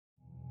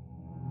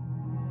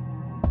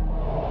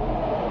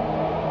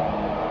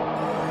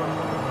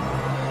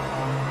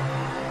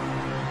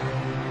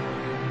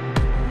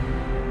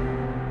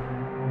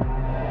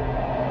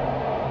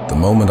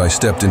moment I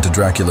stepped into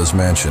Dracula's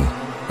mansion,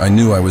 I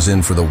knew I was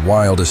in for the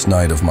wildest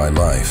night of my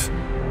life.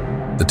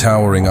 The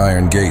towering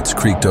iron gates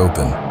creaked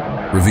open,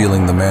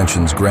 revealing the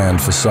mansion's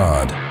grand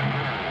facade.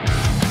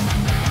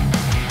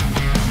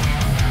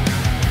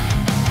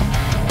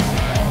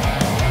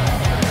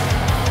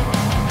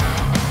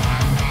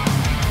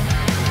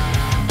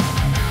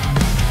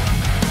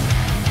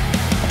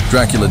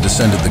 Dracula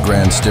descended the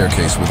grand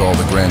staircase with all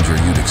the grandeur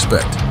you'd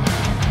expect.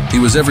 He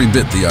was every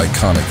bit the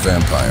iconic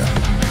vampire,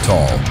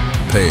 tall,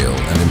 pale,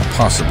 and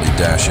impossibly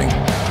dashing,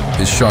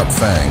 his sharp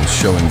fangs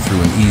showing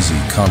through an easy,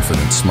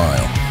 confident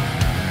smile.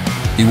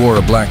 He wore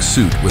a black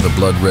suit with a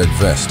blood-red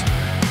vest,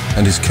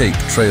 and his cape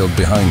trailed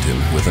behind him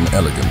with an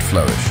elegant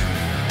flourish.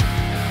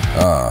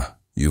 Ah,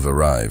 you've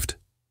arrived.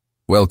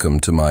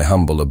 Welcome to my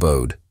humble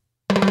abode.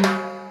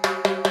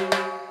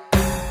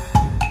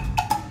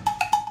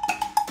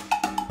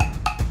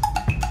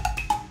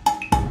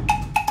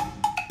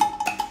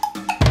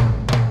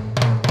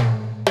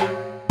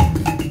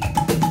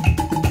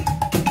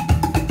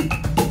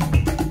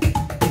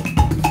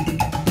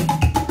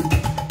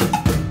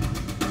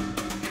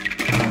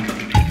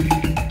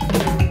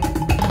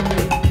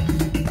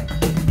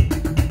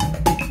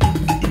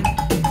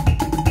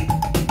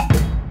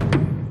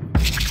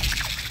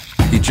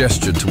 He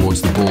gestured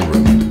towards the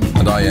ballroom,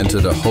 and I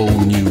entered a whole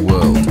new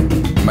world.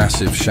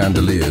 Massive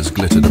chandeliers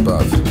glittered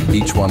above,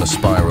 each one a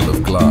spiral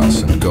of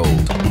glass and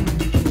gold.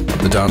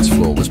 The dance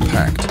floor was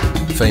packed,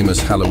 famous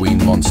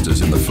Halloween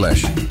monsters in the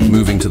flesh,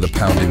 moving to the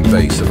pounding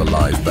bass of a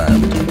live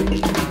band.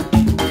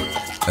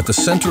 At the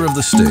center of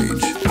the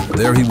stage,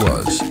 there he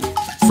was,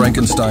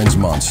 Frankenstein's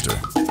monster,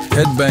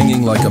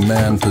 headbanging like a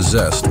man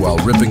possessed while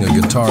ripping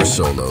a guitar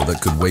solo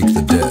that could wake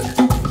the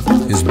dead.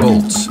 His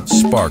bolts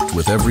sparked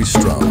with every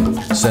strum,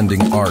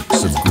 sending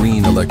arcs of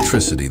green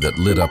electricity that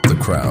lit up the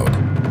crowd.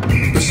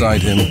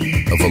 Beside him,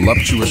 a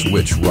voluptuous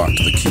witch rocked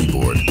the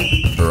keyboard,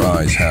 her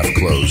eyes half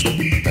closed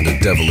and a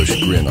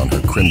devilish grin on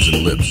her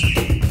crimson lips.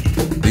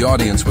 The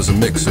audience was a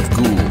mix of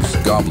ghouls,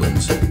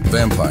 goblins,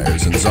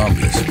 vampires, and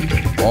zombies,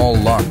 all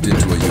locked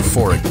into a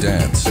euphoric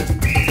dance.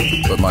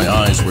 But my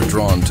eyes were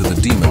drawn to the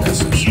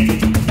demonesses.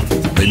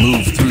 They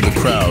moved through the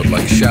crowd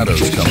like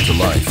shadows come to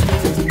life,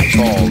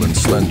 tall and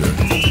slender,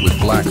 with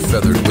black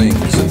feathered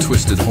wings and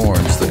twisted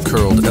horns that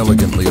curled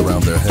elegantly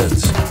around their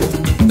heads.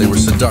 They were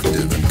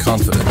seductive and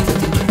confident.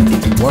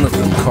 One of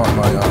them caught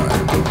my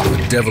eye,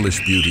 a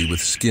devilish beauty with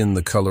skin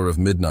the color of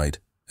midnight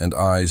and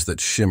eyes that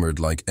shimmered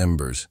like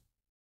embers.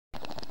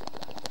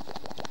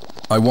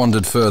 I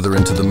wandered further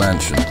into the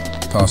mansion,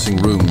 passing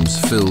rooms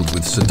filled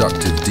with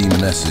seductive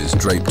demonesses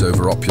draped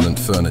over opulent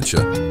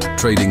furniture,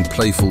 trading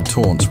playful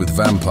taunts with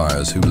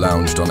vampires who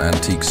lounged on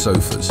antique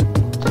sofas.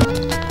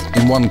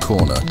 In one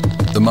corner,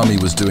 the mummy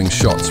was doing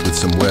shots with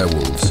some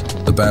werewolves,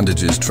 the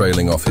bandages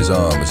trailing off his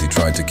arm as he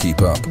tried to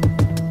keep up.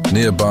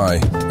 Nearby,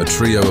 a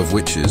trio of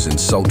witches in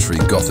sultry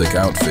gothic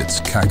outfits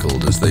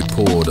cackled as they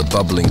poured a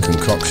bubbling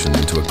concoction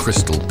into a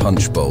crystal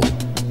punch bowl,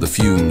 the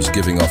fumes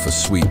giving off a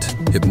sweet,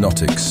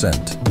 hypnotic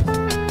scent.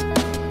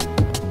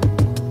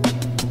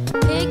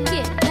 Pick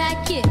it,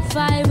 pack it,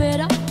 fire it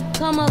up,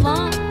 come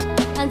along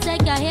and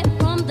take a hit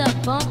from the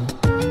bump.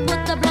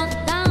 Put the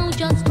blunt down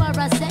just for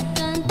a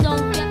second,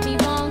 don't get me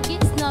wrong,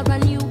 it's not a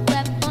new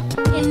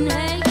weapon.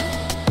 Inhale,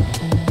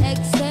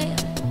 exhale,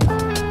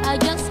 I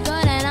just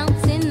got an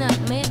ounce in the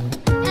mail.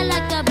 I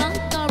like a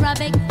blunt or a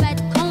big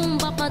fat cone,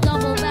 but my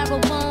double barrel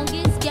bong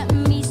is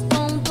getting me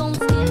stoned, don't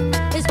skip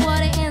it. It's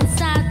water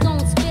inside,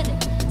 don't spit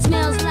it.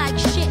 Smells like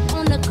shit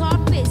on the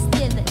carpet,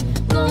 still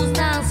it goes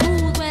down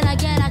smooth when I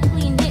get a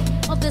clean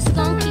hit of the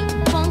skunky,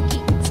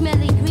 funky,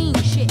 smelly green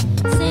shit.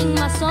 Sing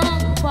my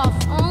song, puff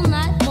all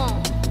night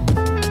long,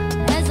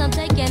 as I'm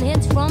taking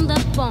hits from the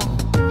bong.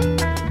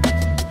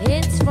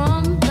 Hits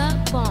from the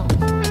bong.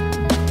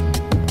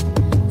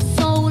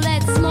 So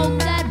let's smoke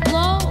that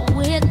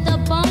blow, hit the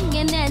bong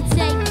and then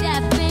take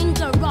that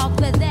finger off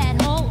of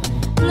that hole.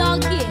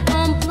 Plug it,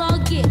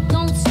 unplug it,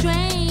 don't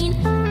strain.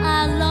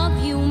 I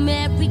love you,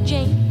 Mary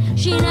Jane.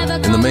 She never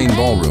In the main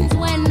ballroom,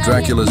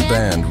 Dracula's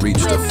band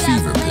reached a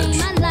fever pitch.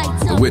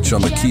 The witch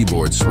on the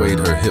keyboard swayed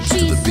her hips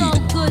to the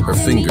beat, her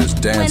fingers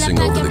dancing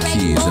over the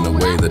keys in a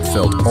way that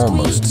felt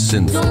almost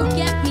sinful.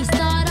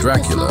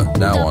 Dracula,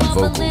 now on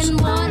vocals,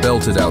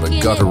 belted out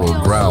a guttural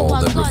growl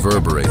that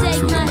reverberated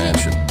through the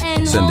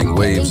mansion, sending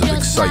waves of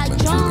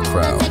excitement through the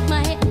crowd.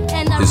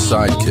 His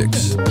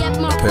sidekicks,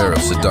 a pair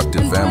of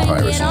seductive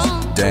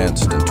vampiresses,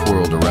 danced and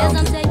twirled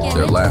around him,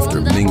 their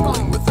laughter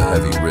mingling with the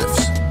heavy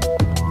riffs.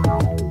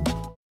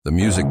 The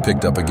music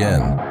picked up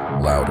again,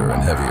 louder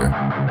and heavier,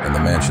 and the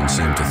mansion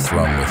seemed to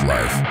thrum with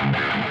life.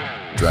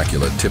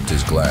 Dracula tipped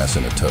his glass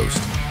in a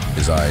toast,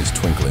 his eyes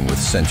twinkling with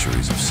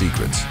centuries of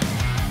secrets.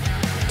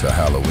 To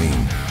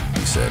Halloween,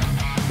 he said,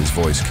 his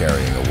voice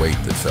carrying a weight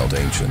that felt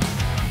ancient.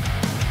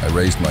 I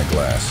raised my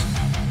glass,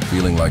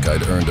 feeling like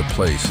I'd earned a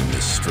place in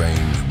this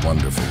strange,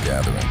 wonderful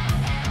gathering.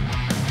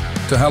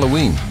 To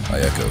Halloween, I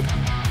echoed,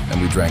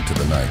 and we drank to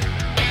the night.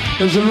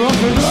 It's a rock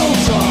and roll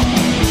song.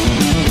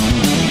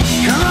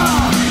 Come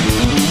on!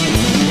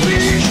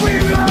 Please, we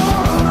go,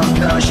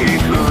 the she